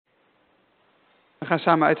We gaan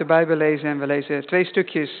samen uit de Bijbel lezen en we lezen 2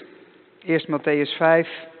 stukjes. Eerst Mattheüs 5,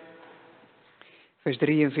 vers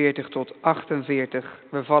 43 tot 48.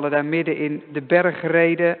 We vallen daar midden in de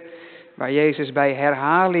bergrede, waar Jezus bij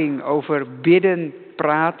herhaling over bidden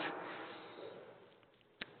praat.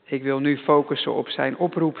 Ik wil nu focussen op zijn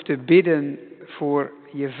oproep te bidden voor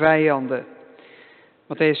je vijanden.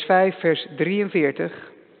 Mattheüs 5, vers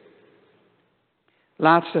 43.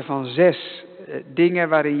 Laatste van 6 dingen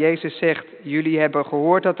waarin Jezus zegt, jullie hebben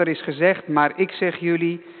gehoord dat er is gezegd, maar ik zeg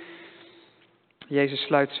jullie. Jezus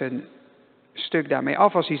sluit zijn stuk daarmee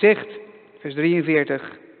af als hij zegt, vers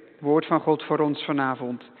 43, woord van God voor ons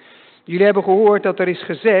vanavond. Jullie hebben gehoord dat er is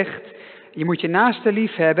gezegd, je moet je naaste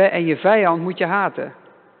lief hebben en je vijand moet je haten.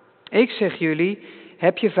 Ik zeg jullie,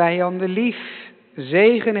 heb je vijanden lief,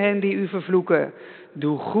 zegen hen die u vervloeken,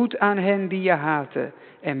 doe goed aan hen die je haten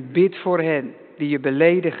en bid voor hen die je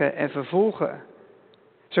beledigen en vervolgen.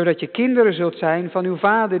 Zodat je kinderen zult zijn van uw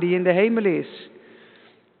Vader die in de hemel is.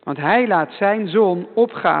 Want hij laat zijn zon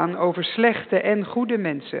opgaan over slechte en goede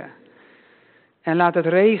mensen. En laat het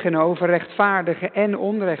regenen over rechtvaardigen en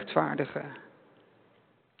onrechtvaardigen.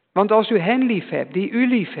 Want als u hen lief hebt, die u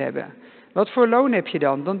lief hebben, wat voor loon heb je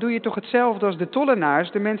dan? Dan doe je toch hetzelfde als de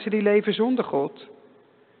tollenaars, de mensen die leven zonder God.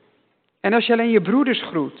 En als je alleen je broeders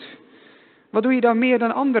groet, wat doe je dan meer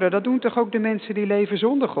dan anderen? Dat doen toch ook de mensen die leven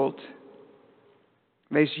zonder God?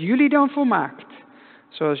 Wees jullie dan volmaakt,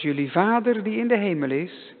 zoals jullie Vader die in de hemel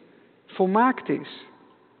is, volmaakt is.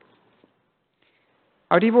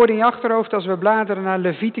 Hou die woorden in je achterhoofd als we bladeren naar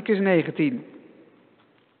Leviticus 19.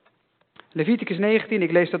 Leviticus 19,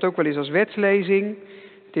 ik lees dat ook wel eens als wetslezing.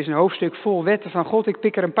 Het is een hoofdstuk vol wetten van God, ik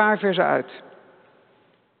pik er een paar versen uit.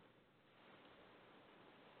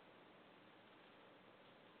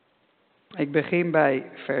 Ik begin bij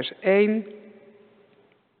vers 1.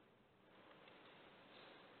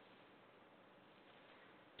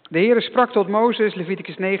 De Heere sprak tot Mozes,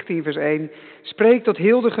 Leviticus 19 vers 1, spreek tot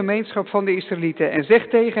heel de gemeenschap van de Israëlieten en zeg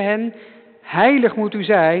tegen hen, heilig moet u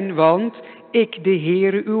zijn, want ik, de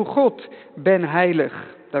Heere uw God, ben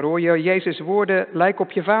heilig. Daar hoor je Jezus' woorden, lijk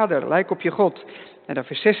op je Vader, lijk op je God. En dan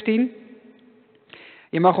vers 16,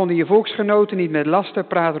 je mag onder je volksgenoten niet met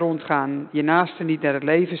lasterpraat rondgaan, je naaste niet naar het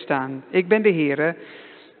leven staan. Ik ben de Heere,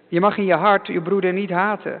 je mag in je hart je broeder niet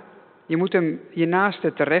haten. Je moet hem je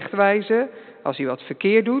naaste terechtwijzen als hij wat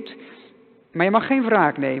verkeerd doet. Maar je mag geen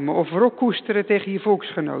wraak nemen of wrok koesteren tegen je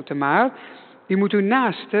volksgenoten. Maar je moet uw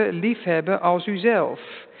naaste lief hebben als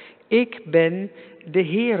uzelf. Ik ben de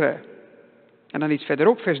Heere. En dan iets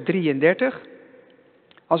verderop, vers 33.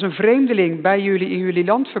 Als een vreemdeling bij jullie in jullie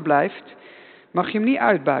land verblijft, mag je hem niet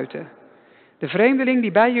uitbuiten. De vreemdeling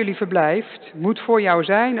die bij jullie verblijft, moet voor jou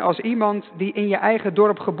zijn als iemand die in je eigen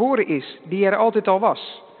dorp geboren is, die er altijd al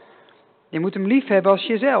was. Je moet hem lief hebben als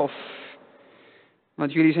jezelf.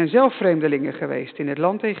 Want jullie zijn zelf vreemdelingen geweest in het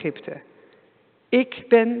land Egypte. Ik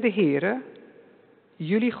ben de Heere,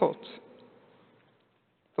 jullie God.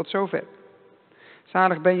 Tot zover.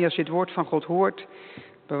 Zalig ben je als je het woord van God hoort,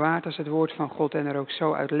 bewaart als het woord van God en er ook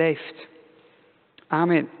zo uit leeft.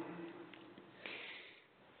 Amen.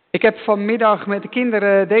 Ik heb vanmiddag met de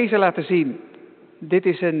kinderen deze laten zien. Dit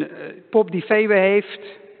is een pop die Febe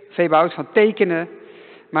heeft. Febe houdt van tekenen.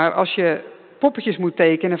 Maar als je poppetjes moet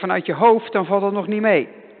tekenen vanuit je hoofd, dan valt dat nog niet mee.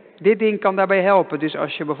 Dit ding kan daarbij helpen. Dus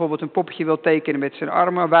als je bijvoorbeeld een poppetje wilt tekenen met zijn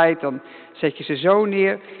armen wijd, dan zet je ze zo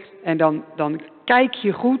neer. En dan kijk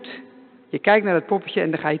je goed. Je kijkt naar het poppetje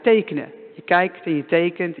en dan ga je tekenen. Je kijkt en je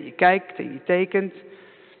tekent, je kijkt en je tekent.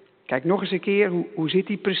 Kijk nog eens een keer, hoe zit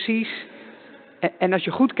die precies? En als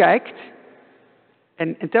je goed kijkt,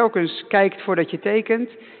 en telkens kijkt voordat je tekent,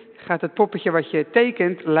 gaat het poppetje wat je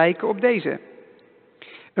tekent lijken op deze.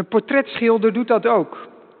 Een portretschilder doet dat ook.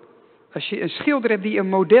 Als je een schilder hebt die een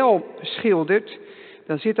model schildert,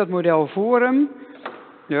 dan zit dat model voor hem.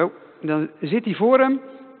 Dan zit hij voor hem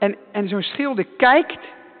en zo'n schilder kijkt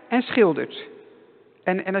en schildert.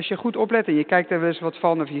 En als je goed oplet en je kijkt er wel eens wat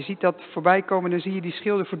van of je ziet dat voorbij komen, dan zie je die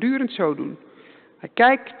schilder voortdurend zo doen. Hij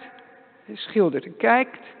kijkt en schildert en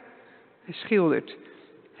kijkt en schildert.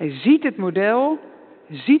 Hij ziet het model,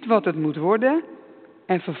 ziet wat het moet worden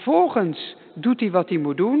en vervolgens doet hij wat hij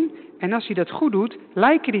moet doen. En als hij dat goed doet,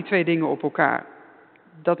 lijken die twee dingen op elkaar.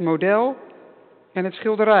 Dat model en het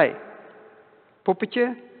schilderij.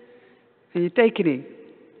 Poppetje en je tekening.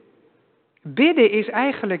 Bidden is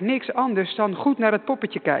eigenlijk niks anders dan goed naar het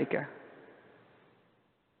poppetje kijken.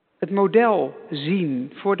 Het model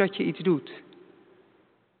zien voordat je iets doet.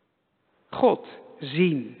 God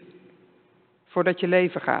zien voordat je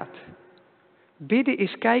leven gaat. Bidden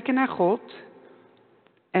is kijken naar God,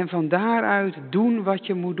 En van daaruit doen wat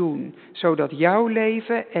je moet doen. Zodat jouw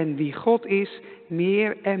leven en wie God is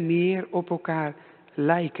meer en meer op elkaar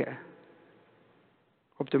lijken.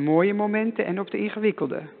 Op de mooie momenten en op de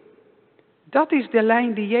ingewikkelde. Dat is de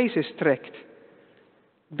lijn die Jezus trekt.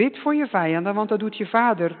 Bid voor je vijanden, want dat doet je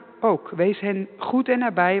vader ook. Wees hen goed en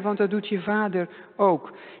nabij, want dat doet je vader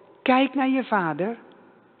ook. Kijk naar je vader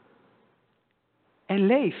en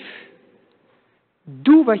leef.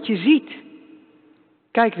 Doe wat je ziet.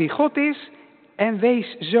 Kijk wie God is en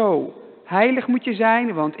wees zo. Heilig moet je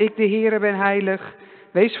zijn, want ik de Heere ben heilig.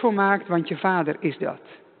 Wees volmaakt, want je vader is dat.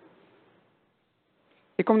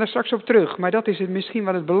 Ik kom daar straks op terug, maar dat is het misschien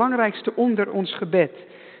wel het belangrijkste onder ons gebed.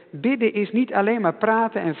 Bidden is niet alleen maar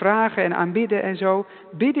praten en vragen en aanbidden en zo.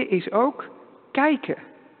 Bidden is ook kijken.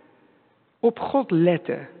 Op God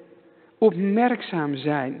letten. Opmerkzaam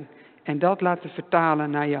zijn. En dat laten vertalen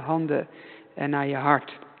naar je handen en naar je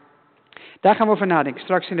hart. Daar gaan we over nadenken,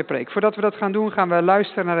 straks in de preek. Voordat we dat gaan doen, gaan we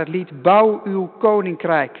luisteren naar het lied Bouw uw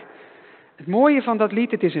koninkrijk. Het mooie van dat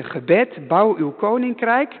lied, het is een gebed, bouw uw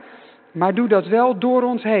koninkrijk. Maar doe dat wel door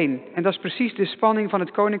ons heen. En dat is precies de spanning van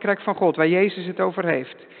het koninkrijk van God, waar Jezus het over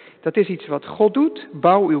heeft. Dat is iets wat God doet,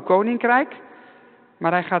 bouw uw koninkrijk.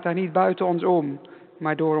 Maar hij gaat daar niet buiten ons om,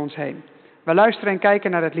 maar door ons heen. We luisteren en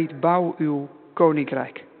kijken naar het lied Bouw uw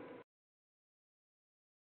koninkrijk.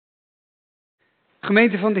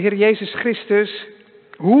 Gemeente van de Heer Jezus Christus,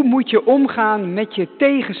 hoe moet je omgaan met je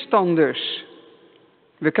tegenstanders?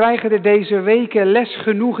 We krijgen er deze weken les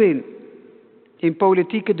genoeg in. In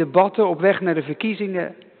politieke debatten op weg naar de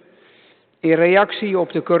verkiezingen. In reactie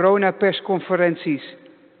op de coronapersconferenties.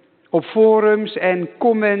 Op forums en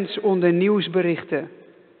comments onder nieuwsberichten.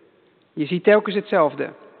 Je ziet telkens hetzelfde.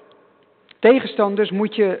 Tegenstanders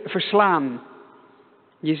moet je verslaan.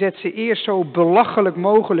 Je zet ze eerst zo belachelijk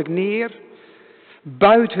mogelijk neer.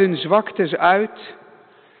 Buit hun zwaktes uit.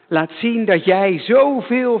 Laat zien dat jij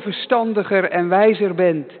zoveel verstandiger en wijzer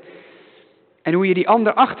bent. En hoe je die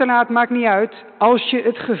ander achterlaat maakt niet uit, als je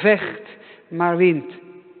het gevecht maar wint.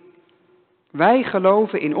 Wij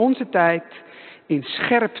geloven in onze tijd in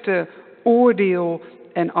scherpte, oordeel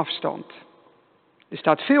en afstand. Er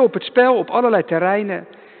staat veel op het spel op allerlei terreinen,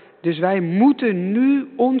 dus wij moeten nu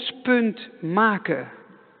ons punt maken.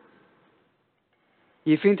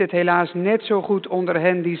 Je vindt het helaas net zo goed onder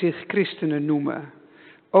hen die zich christenen noemen.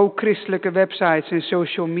 Ook christelijke websites en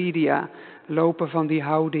social media lopen van die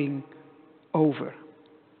houding over.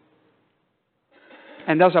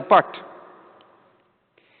 En dat is apart.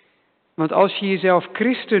 Want als je jezelf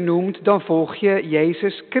christen noemt, dan volg je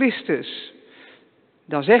Jezus Christus.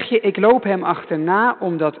 Dan zeg je, ik loop hem achterna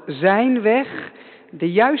omdat zijn weg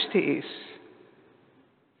de juiste is.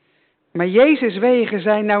 Maar Jezus' wegen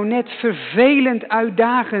zijn nou net vervelend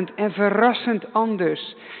uitdagend en verrassend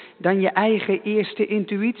anders dan je eigen eerste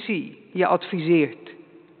intuïtie je adviseert.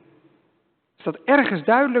 Als dat ergens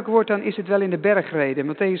duidelijk wordt, dan is het wel in de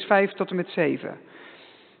bergreden, Mattheüs 5 tot en met 7.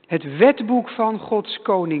 Het wetboek van Gods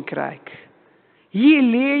koninkrijk. Hier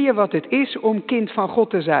leer je wat het is om kind van God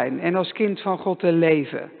te zijn en als kind van God te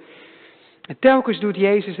leven. En telkens doet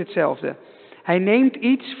Jezus hetzelfde. Hij neemt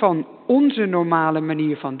iets van onze normale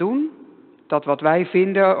manier van doen, dat wat wij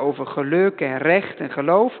vinden over geluk en recht en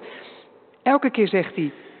geloof. Elke keer zegt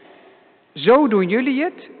hij, zo doen jullie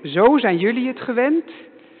het, zo zijn jullie het gewend,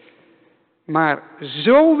 maar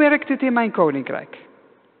zo werkt het in mijn koninkrijk.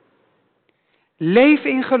 Leef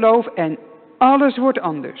in geloof en alles wordt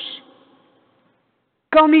anders.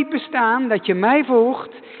 Kan niet bestaan dat je mij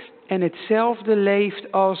volgt en hetzelfde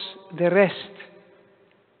leeft als de rest.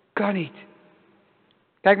 Kan niet.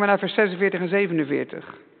 Kijk maar naar vers 46 en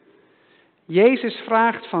 47. Jezus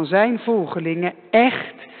vraagt van zijn volgelingen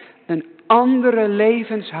echt een andere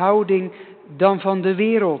levenshouding dan van de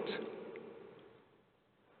wereld.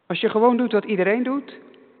 Als je gewoon doet wat iedereen doet.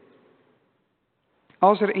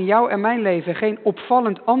 Als er in jou en mijn leven geen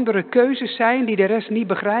opvallend andere keuzes zijn die de rest niet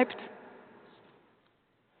begrijpt.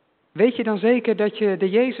 Weet je dan zeker dat je de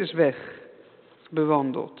Jezusweg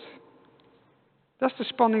bewandelt? Dat is de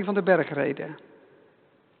spanning van de bergreden.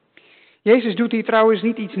 Jezus doet hier trouwens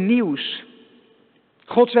niet iets nieuws.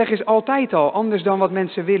 Gods weg is altijd al anders dan wat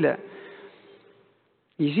mensen willen.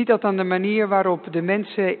 Je ziet dat aan de manier waarop de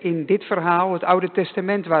mensen in dit verhaal het Oude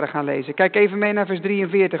Testament waren gaan lezen. Kijk even mee naar vers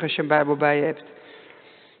 43 als je een Bijbel bij je hebt.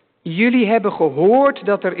 Jullie hebben gehoord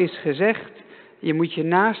dat er is gezegd, je moet je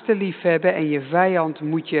naaste lief hebben en je vijand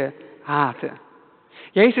moet je haten.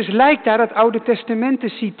 Jezus lijkt daar het Oude Testament te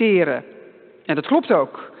citeren. En dat klopt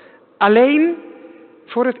ook. Alleen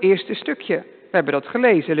voor het eerste stukje. We hebben dat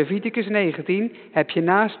gelezen, Leviticus 19, heb je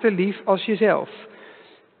naaste lief als jezelf.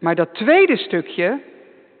 Maar dat tweede stukje,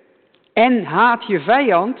 En haat je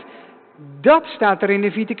vijand, dat staat er in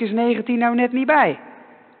Leviticus 19 nou net niet bij.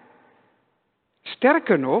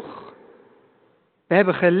 Sterker nog, we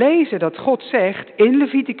hebben gelezen dat God zegt in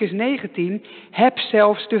Leviticus 19, heb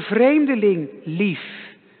zelfs de vreemdeling lief.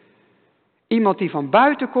 Iemand die van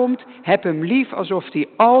buiten komt, heb hem lief alsof hij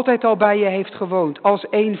altijd al bij je heeft gewoond, als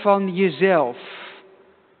een van jezelf.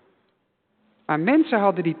 Maar mensen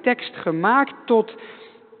hadden die tekst gemaakt tot,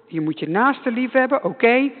 je moet je naaste lief hebben,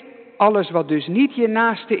 oké, alles wat dus niet je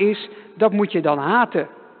naaste is, dat moet je dan haten.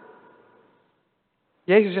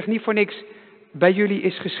 Jezus zegt niet voor niks, bij jullie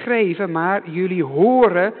is geschreven, maar jullie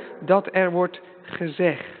horen dat er wordt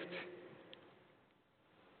gezegd.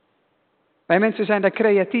 Wij mensen zijn daar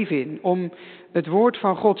creatief in, om het woord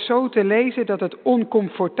van God zo te lezen dat het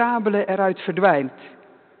oncomfortabele eruit verdwijnt.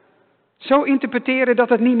 Zo interpreteren dat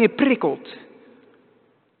het niet meer prikkelt.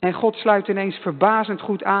 En God sluit ineens verbazend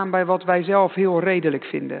goed aan bij wat wij zelf heel redelijk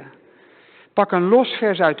vinden. Pak een los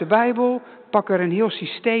vers uit de Bijbel, pak er een heel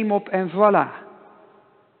systeem op en voilà.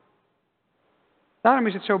 Daarom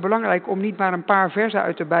is het zo belangrijk om niet maar een paar versen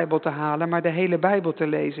uit de Bijbel te halen, maar de hele Bijbel te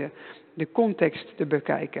lezen, de context te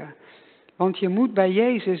bekijken. Want je moet bij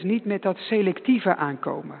Jezus niet met dat selectieve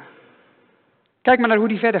aankomen. Kijk maar naar hoe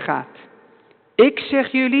die verder gaat. Ik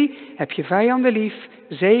zeg jullie, heb je vijanden lief,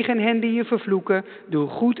 zegen hen die je vervloeken, doe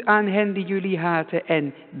goed aan hen die jullie haten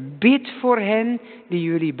en bid voor hen die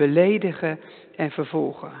jullie beledigen en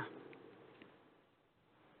vervolgen.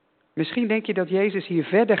 Misschien denk je dat Jezus hier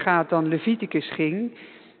verder gaat dan Leviticus ging,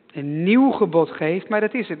 een nieuw gebod geeft, maar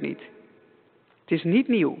dat is het niet. Het is niet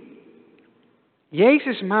nieuw.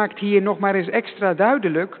 Jezus maakt hier nog maar eens extra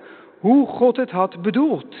duidelijk hoe God het had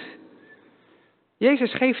bedoeld.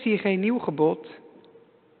 Jezus geeft hier geen nieuw gebod.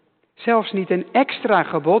 Zelfs niet een extra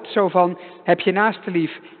gebod, zo van heb je naaste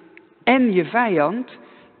lief en je vijand.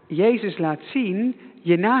 Jezus laat zien,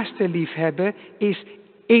 je naaste lief hebben is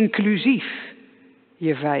inclusief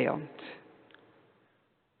je vijand.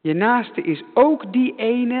 Je naaste is ook die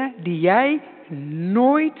ene die jij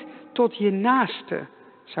nooit tot je naaste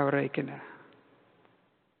zou rekenen.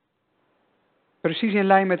 Precies in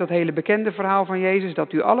lijn met dat hele bekende verhaal van Jezus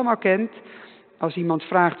dat u allemaal kent. Als iemand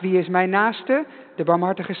vraagt wie is mijn naaste? De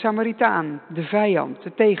barmhartige Samaritaan, de vijand,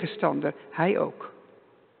 de tegenstander, hij ook.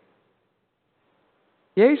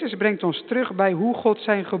 Jezus brengt ons terug bij hoe God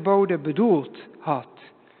zijn geboden bedoeld had.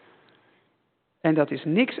 En dat is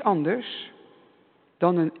niks anders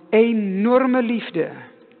dan een enorme liefde.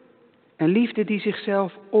 Een liefde die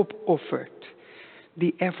zichzelf opoffert.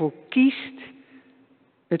 Die ervoor kiest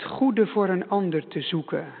het goede voor een ander te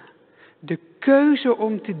zoeken. De keuze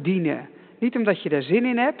om te dienen. Niet omdat je daar zin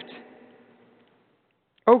in hebt.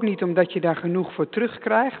 Ook niet omdat je daar genoeg voor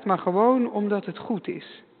terugkrijgt. Maar gewoon omdat het goed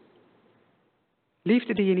is.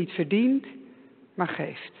 Liefde die je niet verdient, maar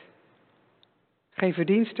geeft. Geen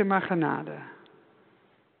verdienste, maar genade.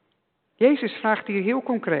 Jezus vraagt hier heel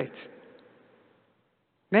concreet.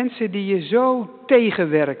 Mensen die je zo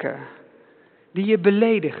tegenwerken. Die je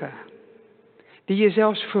beledigen. Die je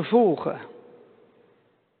zelfs vervolgen.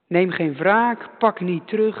 Neem geen wraak, pak niet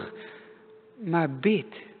terug, maar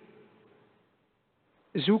bid.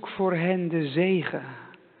 Zoek voor hen de zegen.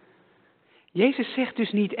 Jezus zegt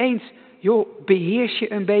dus niet eens, joh, beheers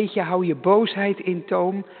je een beetje, hou je boosheid in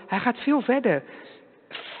toom. Hij gaat veel verder.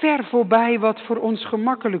 Ver voorbij wat voor ons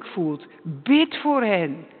gemakkelijk voelt. Bid voor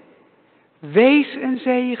hen. Wees een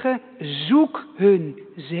zegen, zoek hun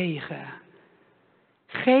zegen.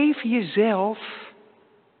 Geef jezelf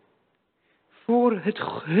voor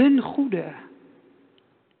hun goede.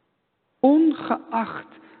 Ongeacht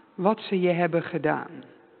wat ze je hebben gedaan.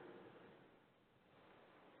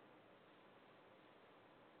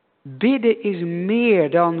 Bidden is meer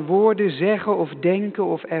dan woorden zeggen of denken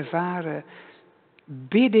of ervaren.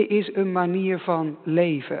 Bidden is een manier van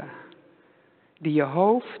leven. Die je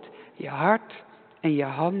hoofd, je hart en je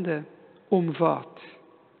handen omvat.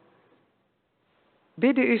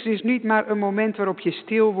 Bidden is dus niet maar een moment waarop je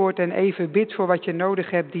stil wordt en even bidt voor wat je nodig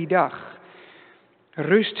hebt die dag.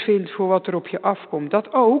 Rust vindt voor wat er op je afkomt.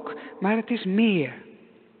 Dat ook, maar het is meer.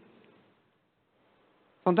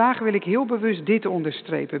 Vandaag wil ik heel bewust dit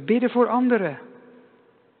onderstrepen. Bidden voor anderen.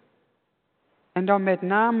 En dan met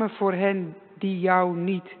name voor hen die jou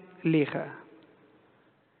niet liggen.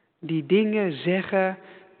 Die dingen zeggen,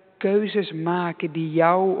 keuzes maken die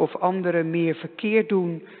jou of anderen meer verkeerd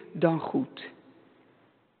doen dan goed.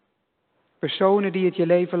 Personen die het je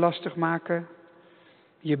leven lastig maken,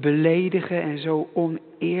 je beledigen en zo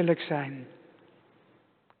oneerlijk zijn.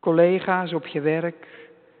 Collega's op je werk,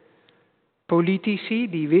 politici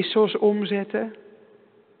die wissels omzetten,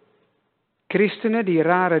 christenen die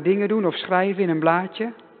rare dingen doen of schrijven in een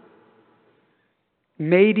blaadje.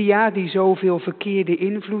 Media die zoveel verkeerde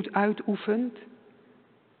invloed uitoefent.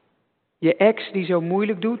 Je ex die zo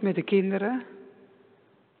moeilijk doet met de kinderen.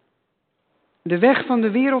 De weg van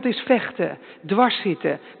de wereld is vechten,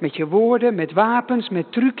 dwarszitten, met je woorden, met wapens,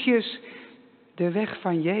 met trucjes. De weg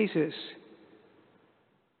van Jezus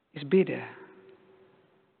is bidden.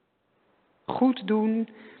 Goed doen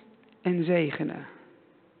en zegenen.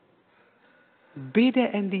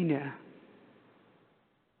 Bidden en dienen.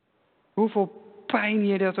 Hoeveel pijn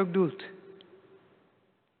je dat ook doet.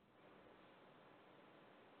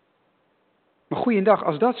 Maar goeiedag,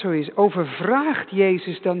 als dat zo is, overvraagt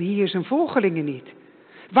Jezus dan hier zijn volgelingen niet?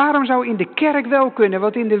 Waarom zou in de kerk wel kunnen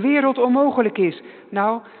wat in de wereld onmogelijk is?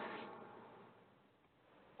 Nou,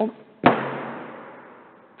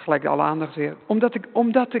 gelijk alle aandacht weer.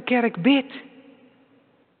 Omdat de kerk bidt.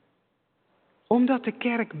 Omdat de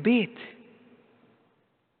kerk bidt.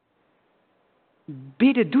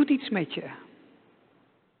 Bidden doet iets met je.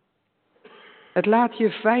 Het laat je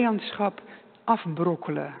vijandschap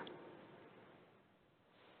afbrokkelen.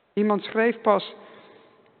 Iemand schreef pas,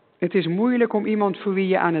 het is moeilijk om iemand voor wie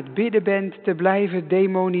je aan het bidden bent te blijven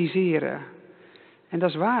demoniseren. En dat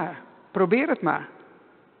is waar. Probeer het maar.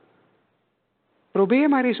 Probeer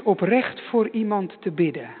maar eens oprecht voor iemand te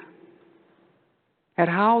bidden.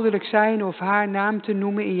 Herhaaldelijk zijn of haar naam te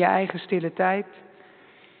noemen in je eigen stille tijd.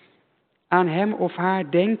 Aan hem of haar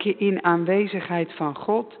denken in aanwezigheid van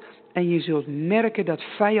God. En je zult merken dat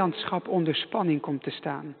vijandschap onder spanning komt te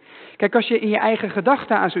staan. Kijk, als je in je eigen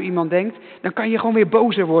gedachten aan zo iemand denkt, dan kan je gewoon weer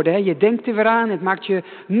bozer worden. Hè? Je denkt er weer aan, het maakt je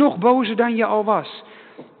nog bozer dan je al was.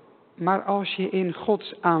 Maar als je in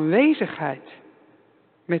Gods aanwezigheid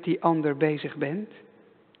met die ander bezig bent,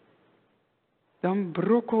 dan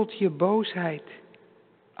brokkelt je boosheid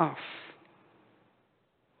af.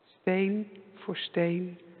 Steen voor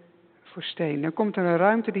steen voor steen. Dan komt er een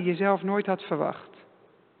ruimte die je zelf nooit had verwacht.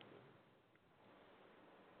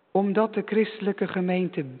 Omdat de christelijke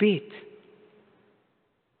gemeente bidt.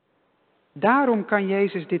 Daarom kan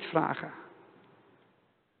Jezus dit vragen.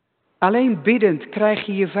 Alleen biddend krijg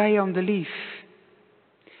je je vijanden lief.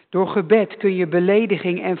 Door gebed kun je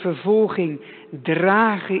belediging en vervolging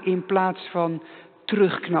dragen in plaats van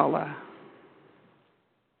terugknallen.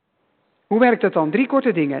 Hoe werkt dat dan? 3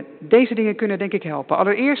 korte dingen. Deze dingen kunnen denk ik helpen.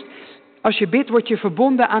 Allereerst, als je bidt word je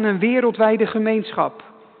verbonden aan een wereldwijde gemeenschap.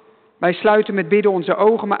 Wij sluiten met bidden onze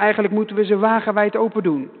ogen, maar eigenlijk moeten we ze wagenwijd open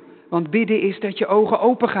doen. Want bidden is dat je ogen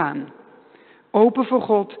open gaan. Open voor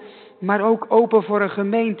God, maar ook open voor een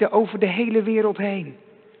gemeente over de hele wereld heen.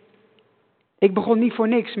 Ik begon niet voor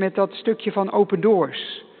niks met dat stukje van Open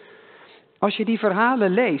Doors. Als je die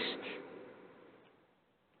verhalen leest,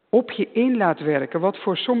 op je in laat werken wat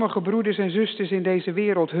voor sommige broeders en zusters in deze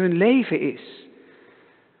wereld hun leven is.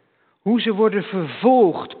 Hoe ze worden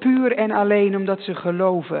vervolgd, puur en alleen omdat ze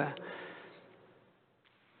geloven.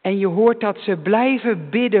 En je hoort dat ze blijven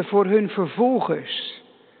bidden voor hun vervolgers.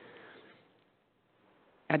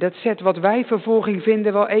 Ja, dat zet wat wij vervolging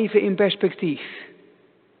vinden wel even in perspectief.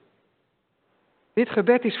 Dit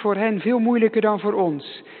gebed is voor hen veel moeilijker dan voor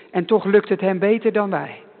ons. En toch lukt het hen beter dan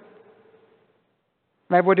wij.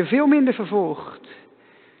 Wij worden veel minder vervolgd.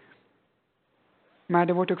 Maar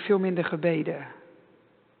er wordt ook veel minder gebeden.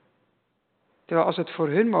 Terwijl als het voor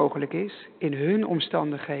hun mogelijk is, in hun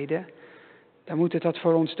omstandigheden, dan moet het dat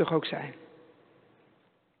voor ons toch ook zijn.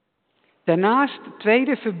 Daarnaast, het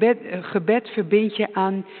tweede gebed verbind je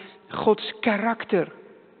aan Gods karakter.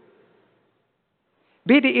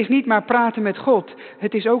 Bidden is niet maar praten met God.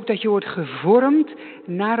 Het is ook dat je wordt gevormd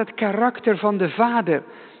naar het karakter van de Vader.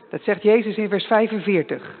 Dat zegt Jezus in vers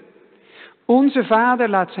 45. Onze Vader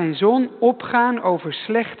laat zijn zon opgaan over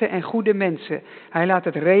slechte en goede mensen. Hij laat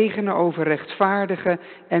het regenen over rechtvaardigen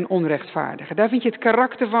en onrechtvaardigen. Daar vind je het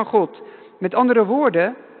karakter van God. Met andere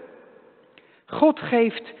woorden, God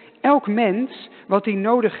geeft elk mens wat hij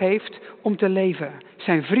nodig heeft om te leven.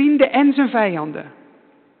 Zijn vrienden en zijn vijanden.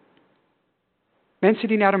 Mensen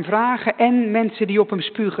die naar hem vragen en mensen die op hem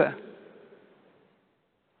spugen.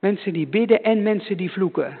 Mensen die bidden en mensen die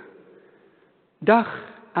vloeken. Dag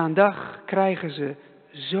aan dag krijgen ze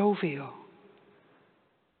zoveel.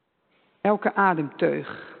 Elke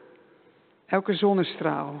ademteug, elke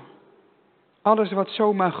zonnestraal, alles wat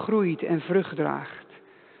zomaar groeit en vrucht draagt.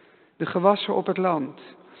 De gewassen op het land,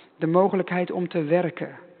 de mogelijkheid om te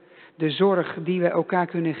werken, de zorg die we elkaar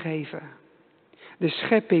kunnen geven. De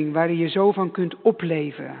schepping waar je zo van kunt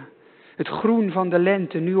opleven. Het groen van de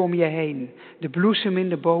lente nu om je heen. De bloesem in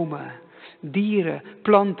de bomen. Dieren,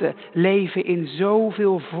 planten leven in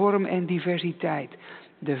zoveel vorm en diversiteit.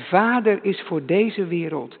 De Vader is voor deze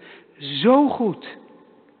wereld zo goed.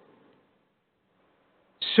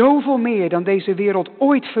 Zoveel meer dan deze wereld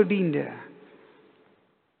ooit verdiende.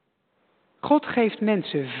 God geeft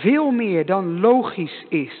mensen veel meer dan logisch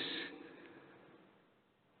is.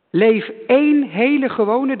 Leef 1 hele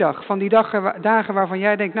gewone dag, van die dagen waarvan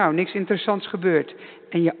jij denkt, nou, niks interessants gebeurt.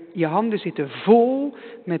 En je handen zitten vol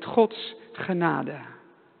met Gods genade.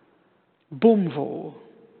 Bomvol.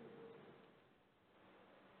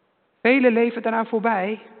 Velen leven daaraan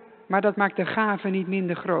voorbij, maar dat maakt de gave niet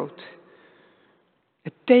minder groot.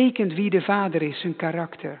 Het tekent wie de Vader is, zijn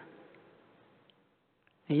karakter.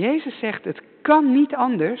 En Jezus zegt, het kan niet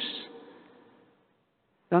anders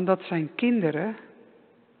dan dat zijn kinderen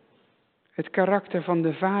het karakter van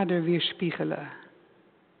de Vader weerspiegelen.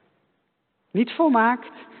 Niet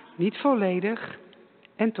volmaakt, niet volledig,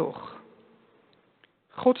 en toch.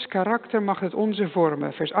 Gods karakter mag het onze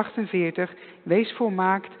vormen. Vers 48, wees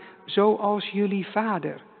volmaakt zoals jullie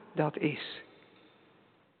Vader dat is.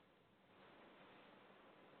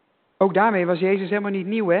 Ook daarmee was Jezus helemaal niet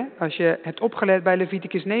nieuw, hè? Als je hebt opgelet bij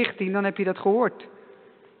Leviticus 19, dan heb je dat gehoord.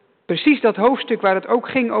 Precies dat hoofdstuk waar het ook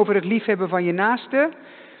ging over het liefhebben van je naaste.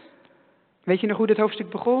 Weet je nog hoe dit hoofdstuk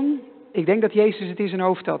begon? Ik denk dat Jezus het in zijn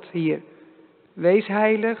hoofd had hier. Wees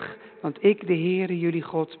heilig, want ik, de Heere, jullie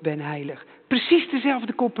God, ben heilig. Precies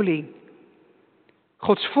dezelfde koppeling.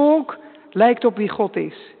 Gods volk lijkt op wie God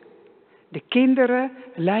is. De kinderen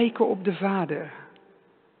lijken op de Vader.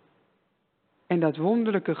 En dat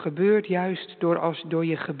wonderlijke gebeurt juist door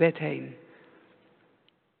je gebed heen.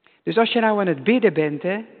 Dus als je nou aan het bidden bent,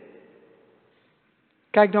 hè,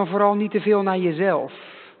 kijk dan vooral niet te veel naar jezelf.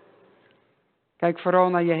 Kijk vooral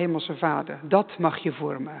naar je hemelse Vader. Dat mag je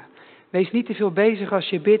vormen. Wees niet te veel bezig als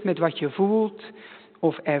je bidt met wat je voelt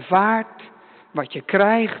of ervaart, wat je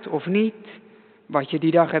krijgt of niet, wat je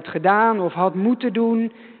die dag hebt gedaan of had moeten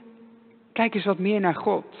doen. Kijk eens wat meer naar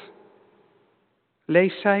God.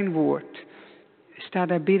 Lees zijn woord. Sta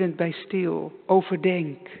daar biddend bij stil.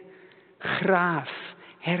 Overdenk. Graaf.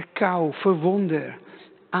 Herkauw. Verwonder.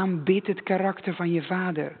 Aanbid het karakter van je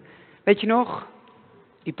Vader. Weet je nog?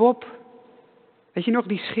 Die pop. Weet je nog,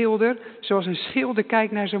 die schilder? Zoals een schilder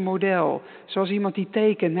kijkt naar zijn model. Zoals iemand die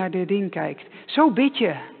tekent naar dit ding kijkt. Zo bid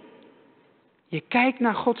je. Je kijkt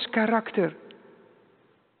naar Gods karakter.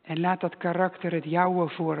 En laat dat karakter het jouwe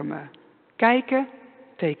vormen. Kijken,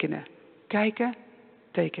 tekenen. Kijken,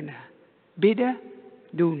 tekenen. Bidden,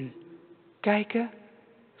 doen. Kijken,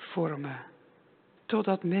 vormen.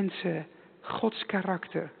 Totdat mensen Gods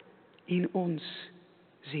karakter in ons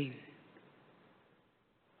zien.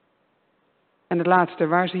 En het laatste,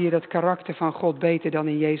 waar zie je dat karakter van God beter dan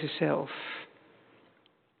in Jezus zelf?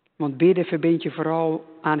 Want bidden verbindt je vooral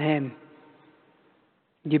aan Hem.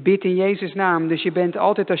 Je bidt in Jezus' naam, dus je bent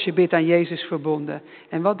altijd als je bidt aan Jezus verbonden.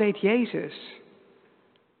 En wat deed Jezus?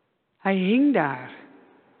 Hij hing daar.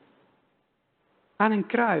 Aan een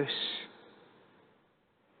kruis.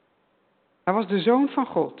 Hij was de Zoon van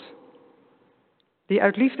God. Die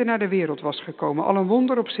uit liefde naar de wereld was gekomen. Al een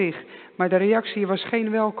wonder op zich. Maar de reactie was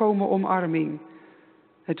geen welkome omarming.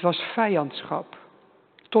 Het was vijandschap.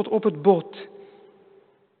 Tot op het bot.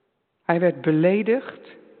 Hij werd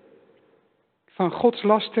beledigd. Van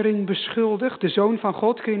godslastering beschuldigd. De Zoon van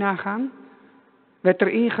God, kun je nagaan. Werd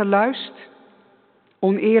erin geluisterd.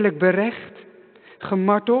 Oneerlijk berecht.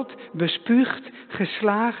 Gemarteld. Bespuugd.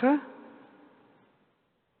 Geslagen.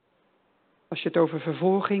 Als je het over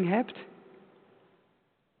vervolging hebt.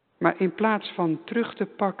 Maar in plaats van terug te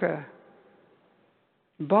pakken,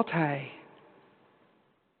 bad hij.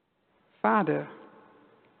 Vader,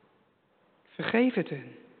 vergeef het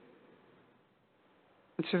hun.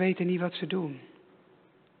 Want ze weten niet wat ze doen.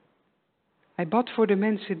 Hij bad voor de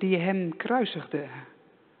mensen die hem kruisigden.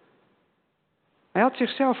 Hij had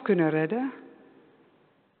zichzelf kunnen redden.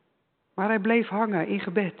 Maar hij bleef hangen in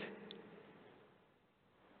gebed.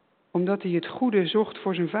 Omdat hij het goede zocht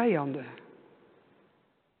voor zijn vijanden.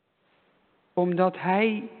 Omdat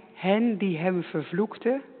hij hen die hem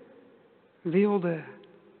vervloekten, wilde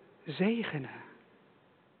zegenen.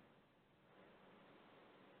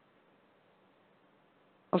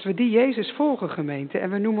 Als we die Jezus volgen, gemeente, en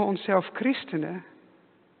we noemen onszelf christenen.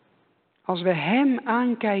 Als we hem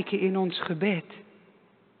aankijken in ons gebed.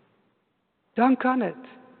 Dan kan het.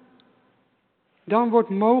 Dan wordt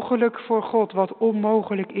mogelijk voor God wat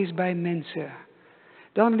onmogelijk is bij mensen.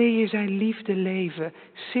 Dan leer je zijn liefde leven,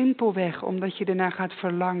 simpelweg omdat je ernaar gaat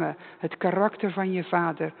verlangen het karakter van je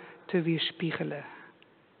Vader te weerspiegelen.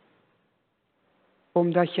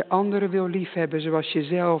 Omdat je anderen wil liefhebben zoals je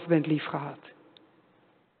zelf bent liefgehad.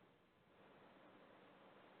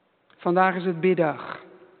 Vandaag is het biddag.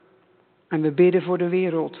 En we bidden voor de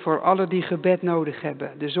wereld, voor allen die gebed nodig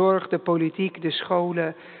hebben. De zorg, de politiek, de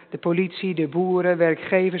scholen, de politie, de boeren,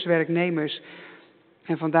 werkgevers, werknemers.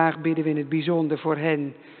 En vandaag bidden we in het bijzonder voor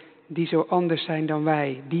hen die zo anders zijn dan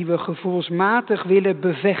wij, die we gevoelsmatig willen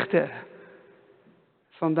bevechten.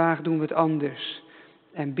 Vandaag doen we het anders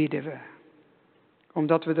en bidden we.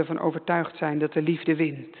 Omdat we ervan overtuigd zijn dat de liefde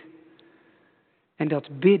wint. En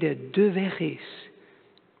dat bidden de weg is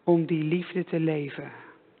om die liefde te leven.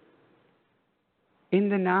 In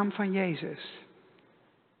de naam van Jezus,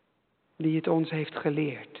 die het ons heeft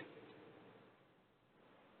geleerd.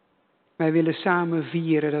 Wij willen samen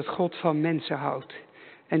vieren dat God van mensen houdt.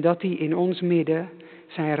 En dat hij in ons midden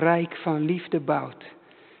zijn rijk van liefde bouwt.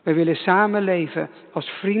 Wij willen samen leven, als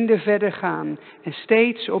vrienden verder gaan. En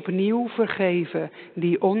steeds opnieuw vergeven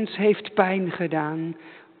die ons heeft pijn gedaan.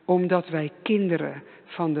 Omdat wij kinderen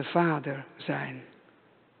van de Vader zijn.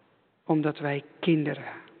 Omdat wij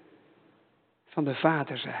kinderen van de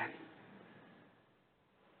Vader zijn.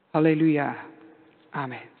 Halleluja.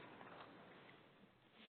 Amen.